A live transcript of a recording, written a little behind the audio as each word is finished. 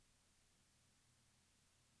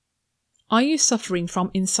Are you suffering from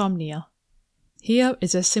insomnia? Here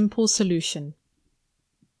is a simple solution.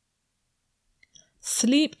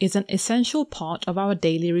 Sleep is an essential part of our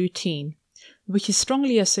daily routine, which is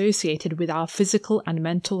strongly associated with our physical and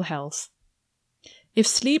mental health. If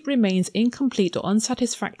sleep remains incomplete or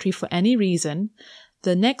unsatisfactory for any reason,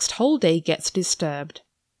 the next whole day gets disturbed.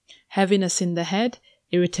 Heaviness in the head,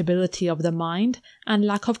 irritability of the mind, and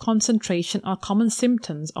lack of concentration are common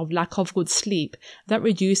symptoms of lack of good sleep that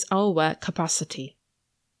reduce our work capacity.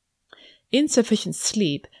 Insufficient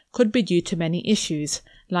sleep could be due to many issues,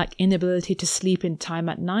 like inability to sleep in time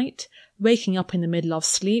at night, waking up in the middle of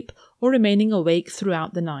sleep, or remaining awake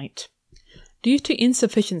throughout the night. Due to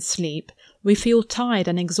insufficient sleep, we feel tired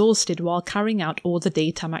and exhausted while carrying out all the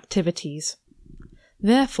daytime activities.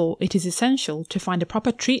 Therefore, it is essential to find a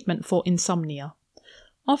proper treatment for insomnia.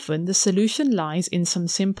 Often, the solution lies in some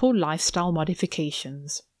simple lifestyle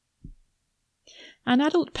modifications. An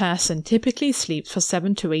adult person typically sleeps for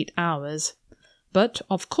 7 to 8 hours. But,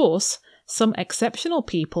 of course, some exceptional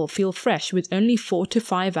people feel fresh with only 4 to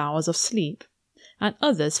 5 hours of sleep, and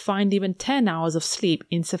others find even 10 hours of sleep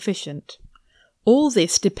insufficient. All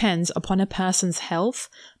this depends upon a person's health,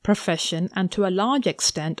 profession, and to a large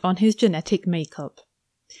extent on his genetic makeup.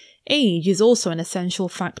 Age is also an essential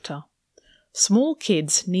factor. Small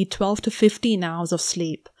kids need 12 to 15 hours of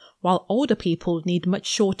sleep, while older people need much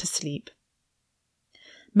shorter sleep.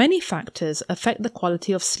 Many factors affect the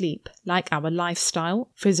quality of sleep, like our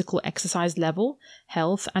lifestyle, physical exercise level,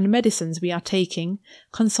 health and medicines we are taking,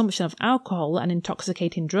 consumption of alcohol and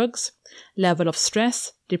intoxicating drugs, level of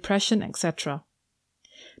stress, depression, etc.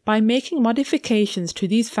 By making modifications to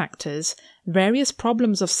these factors, various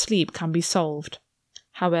problems of sleep can be solved.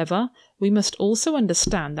 However, we must also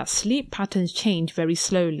understand that sleep patterns change very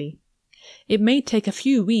slowly. It may take a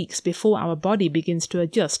few weeks before our body begins to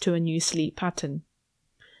adjust to a new sleep pattern.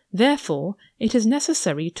 Therefore, it is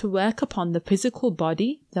necessary to work upon the physical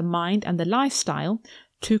body, the mind, and the lifestyle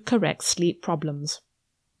to correct sleep problems.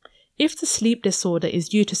 If the sleep disorder is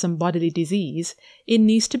due to some bodily disease, it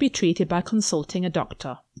needs to be treated by consulting a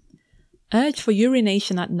doctor. Urge for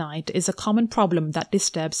urination at night is a common problem that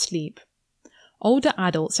disturbs sleep. Older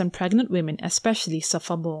adults and pregnant women especially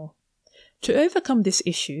suffer more. To overcome this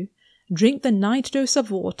issue, drink the night dose of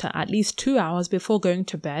water at least 2 hours before going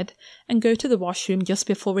to bed and go to the washroom just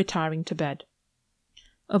before retiring to bed.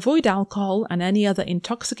 Avoid alcohol and any other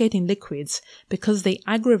intoxicating liquids because they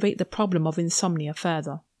aggravate the problem of insomnia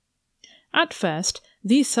further. At first,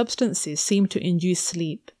 these substances seem to induce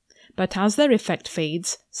sleep, but as their effect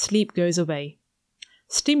fades, sleep goes away.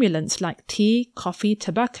 Stimulants like tea, coffee,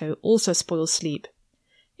 tobacco also spoil sleep.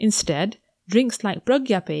 Instead, drinks like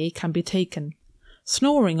brugyape can be taken.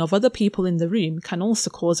 Snoring of other people in the room can also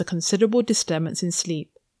cause a considerable disturbance in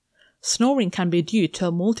sleep. Snoring can be due to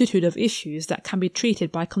a multitude of issues that can be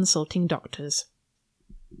treated by consulting doctors.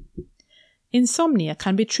 Insomnia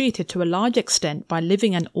can be treated to a large extent by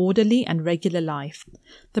living an orderly and regular life.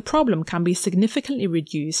 The problem can be significantly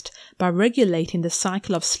reduced by regulating the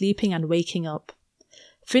cycle of sleeping and waking up.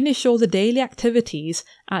 Finish all the daily activities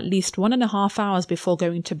at least 1.5 hours before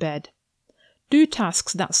going to bed. Do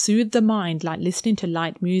tasks that soothe the mind like listening to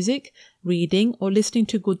light music, reading or listening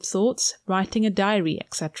to good thoughts, writing a diary,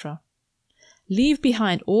 etc. Leave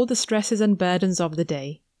behind all the stresses and burdens of the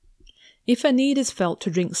day. If a need is felt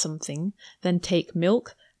to drink something, then take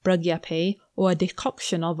milk, brugyape, or a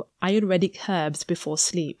decoction of Ayurvedic herbs before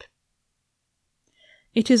sleep.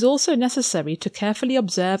 It is also necessary to carefully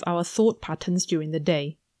observe our thought patterns during the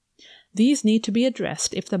day. These need to be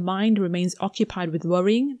addressed if the mind remains occupied with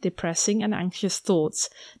worrying, depressing, and anxious thoughts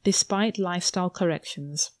despite lifestyle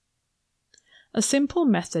corrections. A simple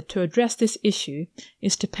method to address this issue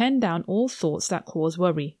is to pen down all thoughts that cause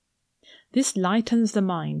worry. This lightens the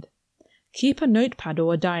mind. Keep a notepad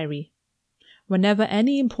or a diary. Whenever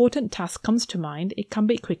any important task comes to mind, it can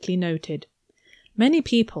be quickly noted. Many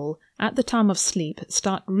people, at the time of sleep,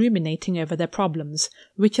 start ruminating over their problems,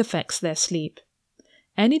 which affects their sleep.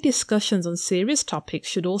 Any discussions on serious topics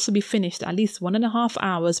should also be finished at least 1.5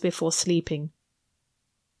 hours before sleeping.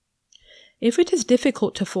 If it is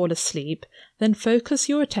difficult to fall asleep, then focus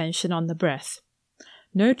your attention on the breath.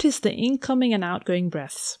 Notice the incoming and outgoing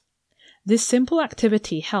breaths. This simple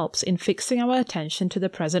activity helps in fixing our attention to the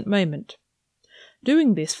present moment.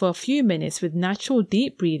 Doing this for a few minutes with natural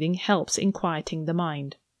deep breathing helps in quieting the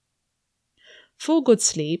mind. For good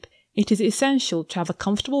sleep, it is essential to have a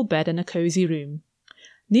comfortable bed and a cozy room.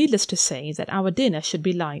 Needless to say that our dinner should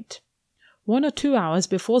be light. 1 or 2 hours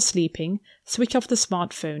before sleeping, switch off the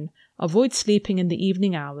smartphone, avoid sleeping in the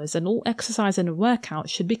evening hours, and all exercise and workout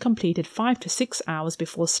should be completed 5 to 6 hours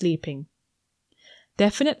before sleeping.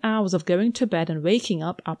 Definite hours of going to bed and waking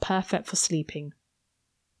up are perfect for sleeping.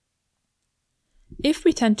 If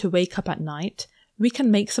we tend to wake up at night, we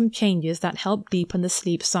can make some changes that help deepen the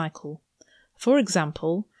sleep cycle. For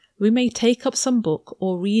example, we may take up some book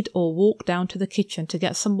or read or walk down to the kitchen to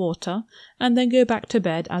get some water and then go back to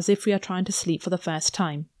bed as if we are trying to sleep for the first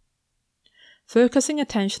time. Focusing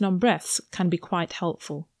attention on breaths can be quite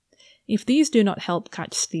helpful. If these do not help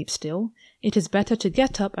catch sleep still, it is better to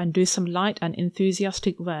get up and do some light and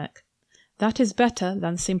enthusiastic work. That is better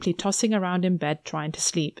than simply tossing around in bed trying to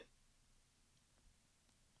sleep.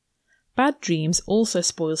 Bad dreams also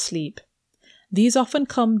spoil sleep. These often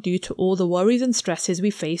come due to all the worries and stresses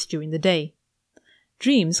we face during the day.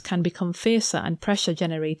 Dreams can become fiercer and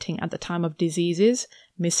pressure-generating at the time of diseases,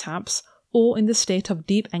 mishaps, or in the state of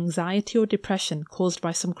deep anxiety or depression caused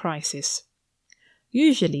by some crisis.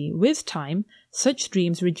 Usually, with time, such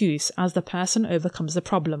dreams reduce as the person overcomes the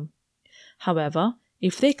problem. However,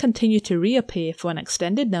 if they continue to reappear for an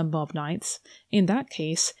extended number of nights, in that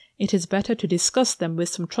case, it is better to discuss them with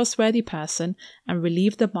some trustworthy person and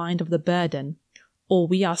relieve the mind of the burden, or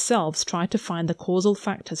we ourselves try to find the causal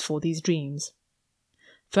factors for these dreams.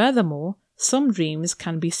 Furthermore, some dreams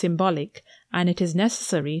can be symbolic, and it is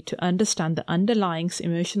necessary to understand the underlying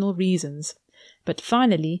emotional reasons. But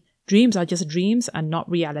finally, dreams are just dreams and not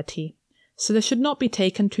reality, so they should not be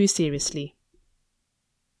taken too seriously.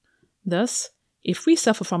 Thus, if we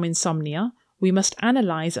suffer from insomnia, we must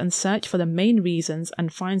analyze and search for the main reasons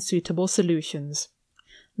and find suitable solutions.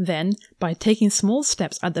 Then, by taking small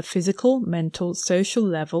steps at the physical, mental, social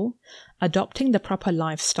level, adopting the proper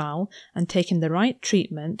lifestyle, and taking the right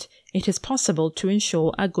treatment, it is possible to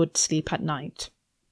ensure a good sleep at night.